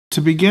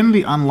To begin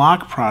the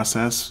unlock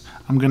process,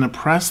 I'm going to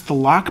press the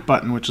lock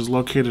button, which is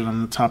located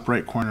on the top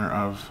right corner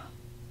of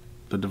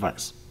the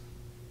device.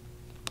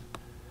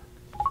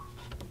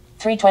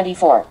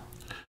 3:24.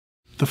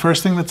 The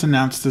first thing that's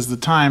announced is the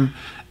time,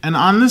 and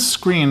on this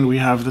screen we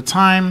have the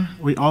time,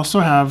 we also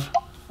have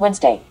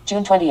Wednesday,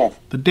 June 20th.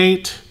 the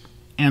date,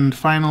 and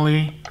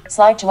finally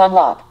Slide to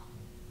unlock.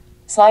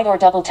 Slide or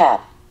double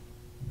tap.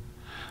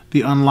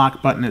 the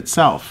unlock button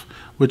itself,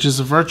 which is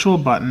a virtual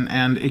button,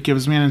 and it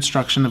gives me an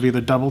instruction of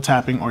either double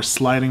tapping or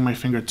sliding my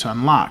finger to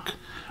unlock.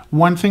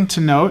 One thing to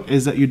note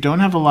is that you don't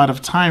have a lot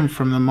of time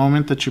from the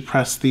moment that you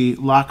press the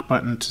lock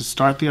button to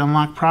start the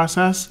unlock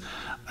process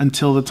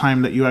until the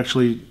time that you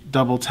actually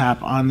double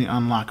tap on the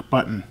unlock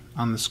button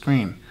on the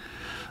screen.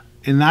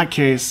 In that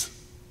case,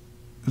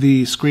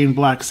 the screen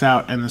blacks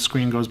out and the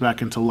screen goes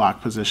back into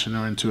lock position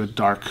or into a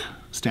dark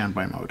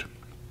standby mode.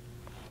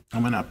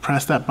 I'm going to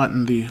press that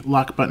button, the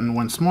lock button,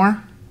 once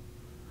more.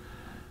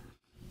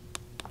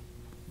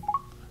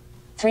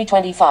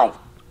 3:25.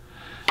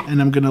 And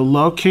I'm going to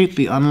locate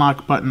the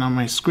unlock button on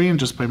my screen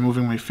just by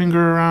moving my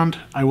finger around.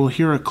 I will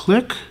hear a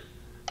click.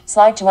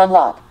 Slide to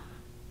unlock.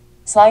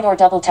 Slide or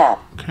double tap.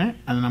 Okay,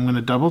 and then I'm going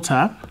to double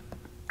tap.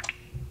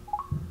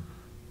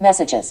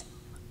 Messages.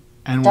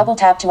 And Double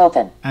tap to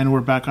open. And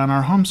we're back on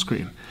our home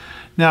screen.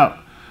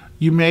 Now,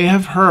 you may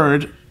have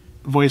heard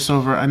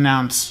VoiceOver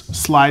announce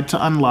slide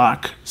to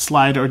unlock,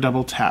 slide or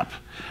double tap.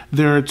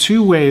 There are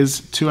two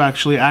ways to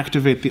actually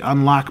activate the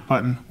unlock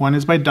button. One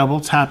is by double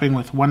tapping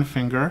with one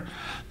finger.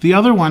 The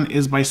other one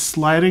is by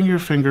sliding your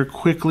finger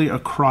quickly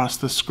across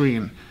the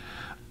screen.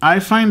 I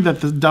find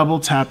that the double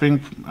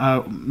tapping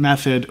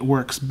method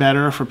works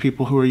better for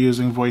people who are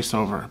using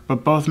VoiceOver,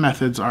 but both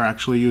methods are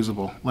actually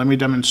usable. Let me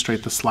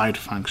demonstrate the slide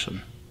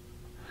function.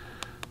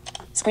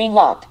 Screen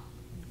locked.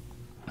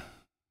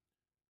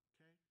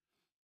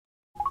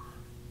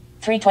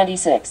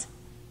 3:26.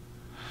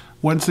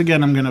 Once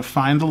again, I'm going to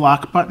find the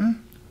lock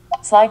button.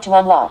 Slide to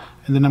unlock.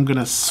 And then I'm going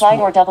to slide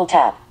or double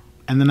tap.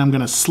 And then I'm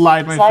going to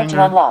slide my finger. Slide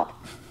to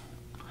unlock.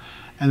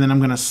 And then I'm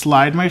going to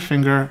slide my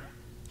finger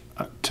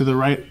to the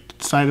right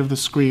side of the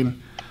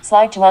screen.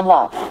 Slide to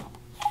unlock.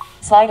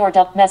 Slide or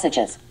double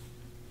messages.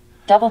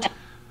 Double tap.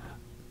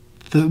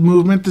 The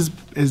movement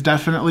is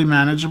definitely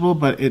manageable,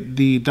 but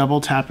the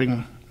double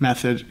tapping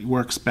method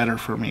works better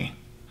for me.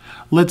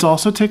 Let's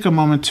also take a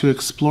moment to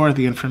explore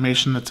the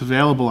information that's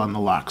available on the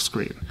lock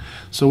screen.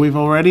 So we've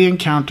already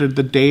encountered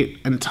the date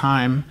and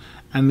time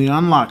and the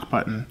unlock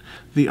button.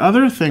 The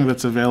other thing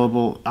that's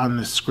available on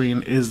this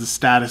screen is the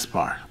status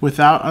bar.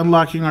 Without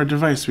unlocking our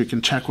device, we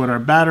can check what our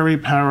battery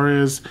power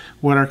is,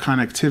 what our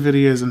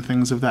connectivity is, and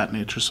things of that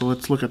nature. So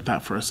let's look at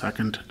that for a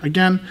second.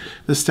 Again,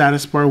 the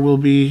status bar will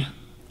be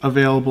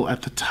available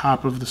at the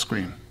top of the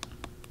screen.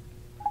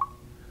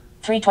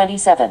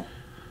 3:27.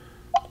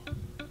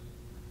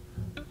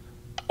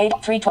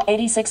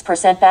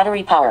 86%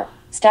 battery power.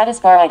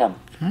 Status bar item.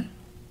 Okay.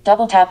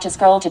 Double tap to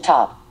scroll to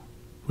top.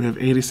 We have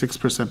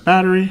 86%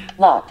 battery.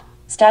 Locked.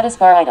 Status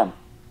bar item.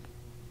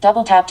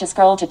 Double tap to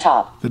scroll to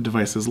top. The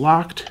device is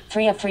locked.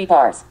 3 of 3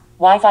 bars.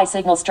 Wi-Fi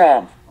signal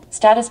strength.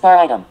 Status bar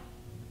item.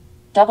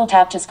 Double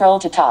tap to scroll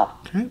to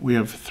top. Okay, we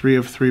have 3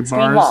 of 3 Screen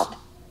bars. locked.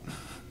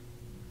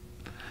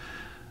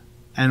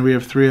 And we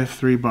have 3 of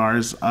 3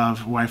 bars of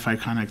Wi-Fi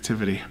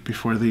connectivity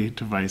before the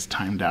device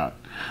timed out.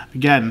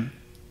 Again,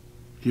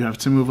 you have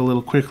to move a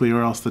little quickly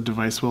or else the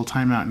device will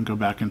time out and go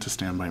back into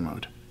standby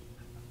mode.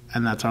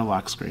 And that's our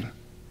lock screen.